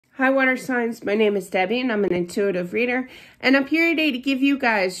Hi water signs, my name is Debbie and I'm an intuitive reader, and I'm here today to give you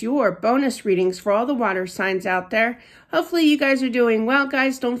guys your bonus readings for all the water signs out there. Hopefully you guys are doing well,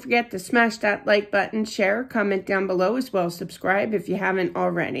 guys. Don't forget to smash that like button, share, comment down below, as well as subscribe if you haven't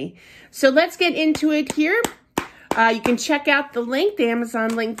already. So let's get into it here. You can check out the link, the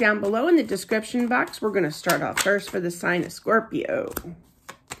Amazon link down below in the description box. We're going to start off first for the sign of Scorpio.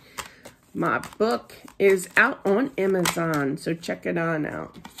 My book is out on Amazon, so check it on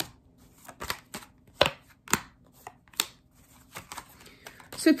out.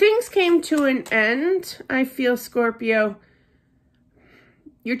 So things came to an end, I feel, Scorpio.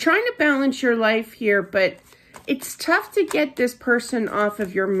 You're trying to balance your life here, but it's tough to get this person off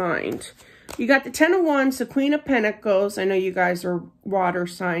of your mind. You got the Ten of Wands, the Queen of Pentacles. I know you guys are water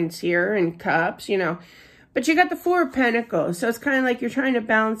signs here, and Cups, you know. But you got the Four of Pentacles, so it's kind of like you're trying to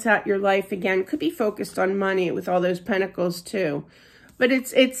balance out your life again. Could be focused on money with all those Pentacles too. But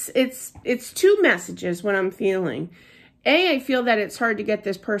it's two messages, what I'm feeling. I feel that it's hard to get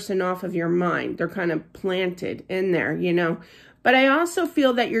this person off of your mind. They're kind of planted in there, you know. But I also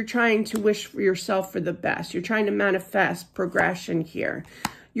feel that you're trying to wish for yourself for the best. You're trying to manifest progression here.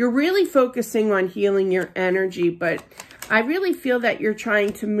 You're really focusing on healing your energy, but I really feel that you're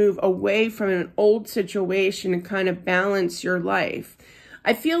trying to move away from an old situation and kind of balance your life.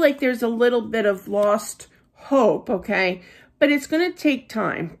 I feel like there's a little bit of lost hope, okay? But it's going to take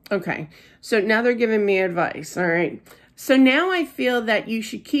time, okay? So now they're giving me advice, all right? So now I feel that you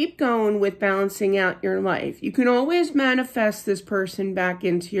should keep going with balancing out your life. You can always manifest this person back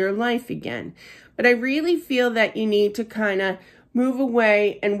into your life again. But I really feel that you need to kind of move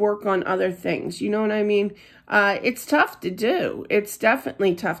away and work on other things. You know what I mean? It's tough to do. It's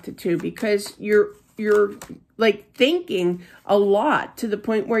definitely tough to do because you're like thinking a lot to the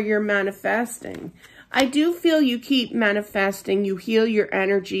point where you're manifesting. I do feel you keep manifesting. You heal your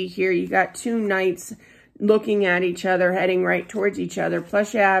energy here. You got two knights looking at each other, heading right towards each other.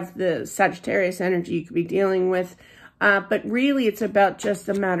 Plus you have the Sagittarius energy you could be dealing with. But really it's about just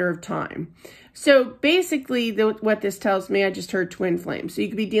a matter of time. So basically what this tells me, I just heard twin flame. So you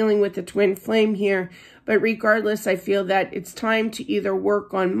could be dealing with the twin flame here. But regardless, I feel that it's time to either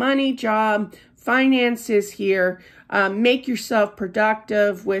work on money, job, finances here. Make yourself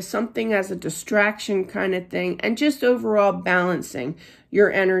productive with something as a distraction kind of thing. And just overall balancing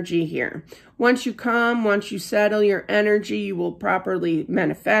your energy here. Once you calm, once you settle your energy, you will properly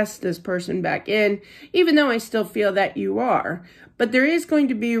manifest this person back in, even though I still feel that you are. But there is going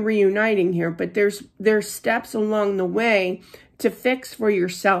to be a reuniting here, but there's steps along the way to fix for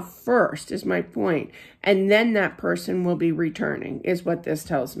yourself first, is my point. And then that person will be returning, is what this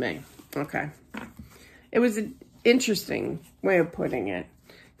tells me. Okay. It was an interesting way of putting it.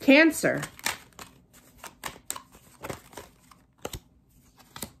 Cancer.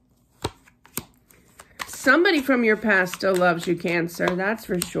 Somebody from your past still loves you, Cancer. That's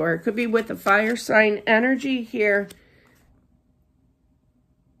for sure. It could be with the fire sign energy here.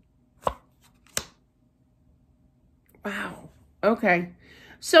 Wow. Okay.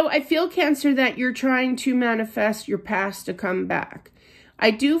 So I feel, Cancer, that you're trying to manifest your past to come back. I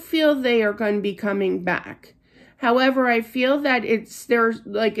do feel they are going to be coming back. However, I feel that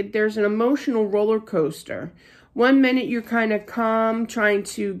there's an emotional roller coaster. One minute you're kind of calm, trying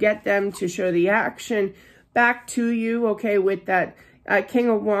to get them to show the action back to you, okay, with that King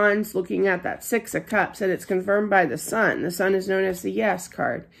of Wands looking at that Six of Cups, and it's confirmed by the Sun. The Sun is known as the Yes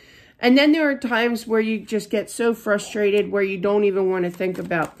card. And then there are times where you just get so frustrated where you don't even want to think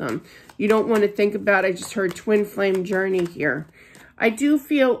about them. You don't want to think about, I just heard twin flame journey here. I do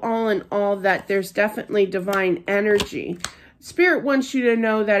feel all in all that there's definitely divine energy. Spirit wants you to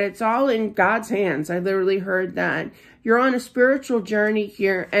know that it's all in God's hands. I literally heard that. You're on a spiritual journey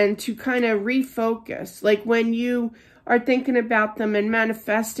here, and to kind of refocus. Like when you are thinking about them and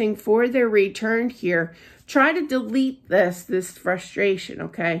manifesting for their return here, try to delete this frustration,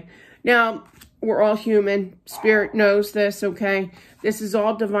 okay? Now, we're all human. Spirit knows this, okay? This is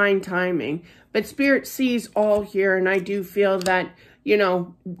all divine timing. But Spirit sees all here, and I do feel that, you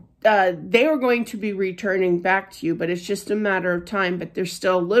know, they are going to be returning back to you, but it's just a matter of time, but there's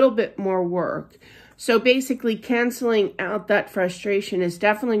still a little bit more work. So basically canceling out that frustration is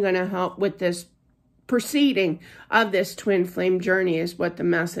definitely going to help with this proceeding of this twin flame journey, is what the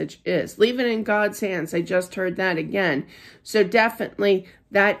message is. Leave it in God's hands. I just heard that again. So definitely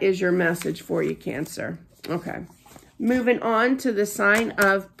that is your message for you, Cancer. Okay. Moving on to the sign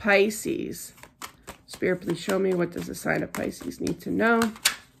of Pisces. Spirit, please show me, what does the sign of Pisces need to know?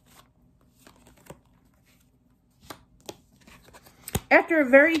 After a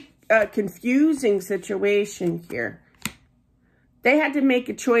very confusing situation here, They had to make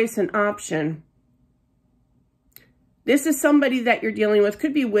a choice, an option. This is somebody that you're dealing with.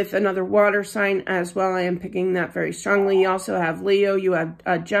 Could be with another water sign as well. I am picking that very strongly. You also have Leo. You have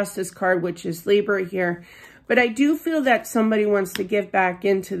a Justice card, which is Libra here. But I do feel that somebody wants to give back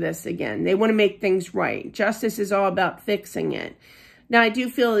into this again. They want to make things right. Justice is all about fixing it. Now, I do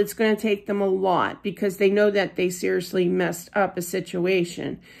feel it's going to take them a lot because they know that they seriously messed up a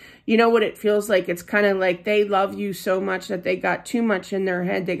situation. You know what it feels like? It's kind of like they love you so much that they got too much in their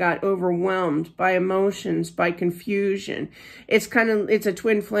head. They got overwhelmed by emotions, by confusion. It's a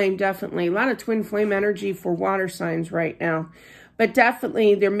twin flame, definitely. A lot of twin flame energy for water signs right now. But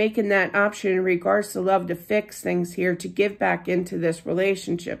definitely, they're making that option in regards to love to fix things here, to give back into this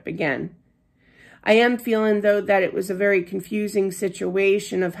relationship again. I am feeling, though, that it was a very confusing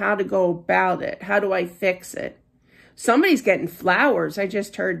situation of how to go about it. How do I fix it? Somebody's getting flowers. I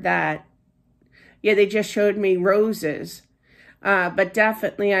just heard that. Yeah, they just showed me roses. But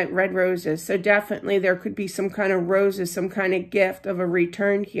definitely, red roses. So definitely, there could be some kind of roses, some kind of gift of a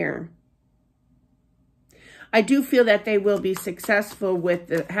return here. I do feel that they will be successful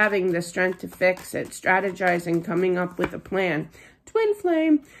with having the strength to fix it, strategizing, coming up with a plan. Twin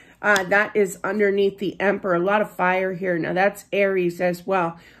flame. That is underneath the Emperor. A lot of fire here. Now, that's Aries as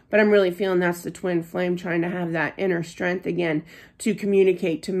well. But I'm really feeling that's the twin flame trying to have that inner strength again to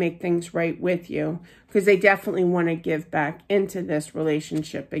communicate, to make things right with you. Because they definitely want to give back into this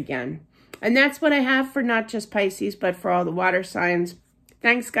relationship again. And that's what I have for not just Pisces, but for all the water signs.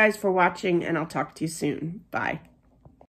 Thanks, guys, for watching, and I'll talk to you soon. Bye.